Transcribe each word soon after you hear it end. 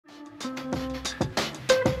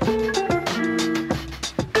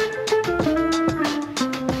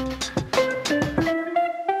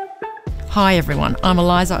Hi everyone, I'm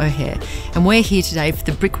Eliza O'Hare and we're here today for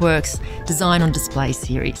the Brickworks Design on Display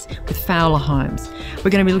series with Fowler Homes.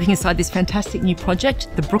 We're going to be looking inside this fantastic new project,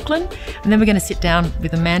 the Brooklyn, and then we're going to sit down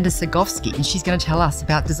with Amanda Segovsky and she's going to tell us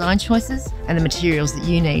about design choices and the materials that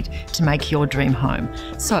you need to make your dream home.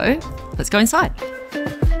 So let's go inside.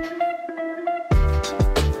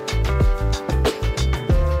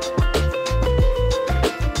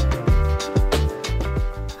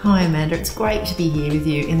 Hi Amanda, it's great to be here with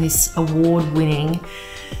you in this award-winning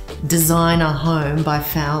designer home by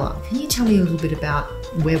Fowler. Can you tell me a little bit about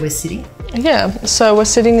where we're sitting? Yeah, so we're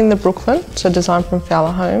sitting in the Brooklyn, so designed from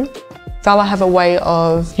Fowler Home. Fowler have a way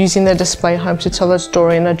of using their display home to tell a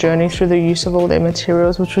story and a journey through the use of all their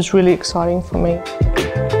materials, which was really exciting for me.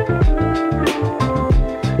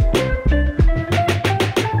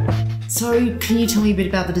 So can you tell me a bit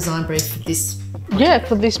about the design brief for this? Yeah,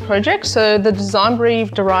 for this project, so the design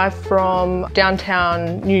brief derived from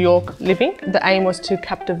downtown New York living. The aim was to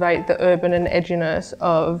captivate the urban and edginess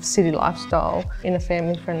of city lifestyle in a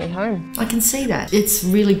family-friendly home. I can see that. It's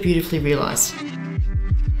really beautifully realised.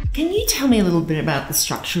 Can you tell me a little bit about the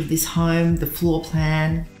structure of this home, the floor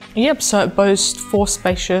plan? Yep, so it boasts 4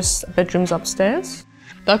 spacious bedrooms upstairs.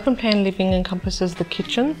 The open plan living encompasses the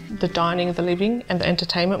kitchen, the dining, the living and the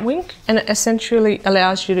entertainment wing, and it essentially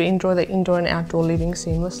allows you to enjoy the indoor and outdoor living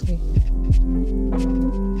seamlessly.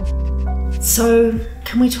 So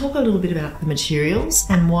can we talk a little bit about the materials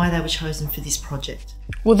and why they were chosen for this project?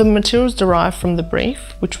 Well, the materials derived from the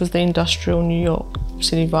brief, which was the industrial New York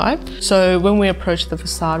City vibe. So when we approached the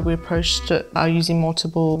facade, we approached it using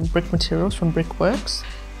multiple brick materials from Brickworks.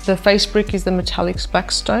 The face brick is the metallic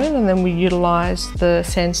black stone, and then we utilised the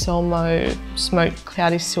San Selmo smoked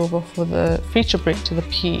cloudy silver for the feature brick to the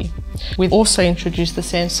pier. We've also introduced the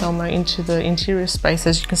San Selmo into the interior space.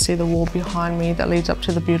 As you can see, the wall behind me that leads up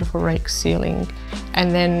to the beautiful rake ceiling. And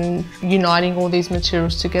then uniting all these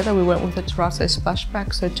materials together, we went with a terrazzo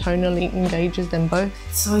splashback, so tonally engages them both.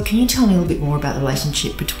 So can you tell me a little bit more about the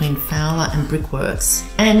relationship between Fowler and Brickworks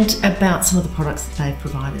and about some of the products that they've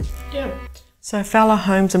provided? Yeah. So Fowler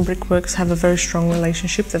Homes and Brickworks have a very strong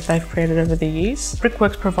relationship that they've created over the years.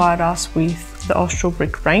 Brickworks provide us with the Austral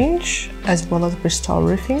brick range as well as Bristol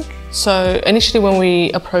roofing. So initially when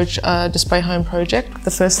we approach a display home project,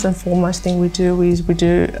 the first and foremost thing we do is we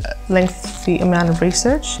do a lengthy amount of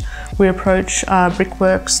research. We approach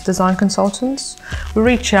Brickworks design consultants. We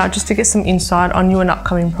reach out just to get some insight on new and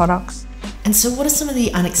upcoming products. And so what are some of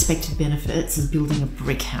the unexpected benefits of building a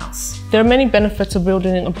brick house? There are many benefits of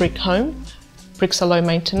building a brick home. Bricks are low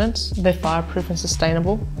maintenance, they're fireproof and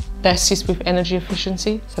sustainable. They assist with energy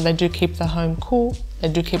efficiency, so they do keep the home cool, they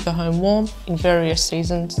do keep the home warm in various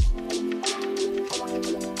seasons.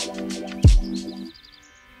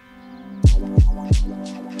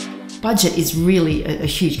 Budget is really a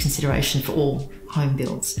huge consideration for all home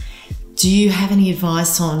builds. Do you have any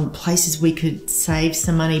advice on places we could save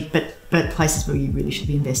some money, but places where you really should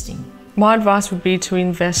be investing? My advice would be to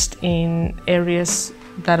invest in areas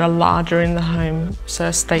that are larger in the home, so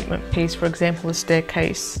a statement piece, for example the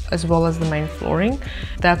staircase as well as the main flooring.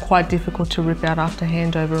 They're quite difficult to rip out after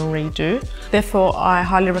handover and redo. Therefore I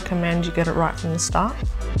highly recommend you get it right from the start.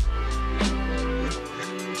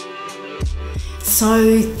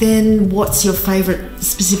 So then what's your favourite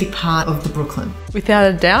specific part of the Brooklyn?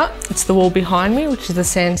 Without a doubt, it's the wall behind me, which is the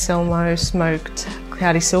San Selmo smoked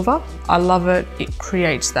cloudy silver. I love it. It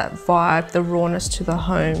creates that vibe, the rawness to the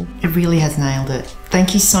home. It really has nailed it.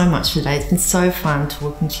 Thank you so much for today. It's been so fun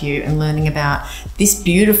talking to you and learning about this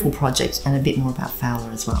beautiful project and a bit more about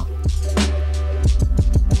Fowler as well.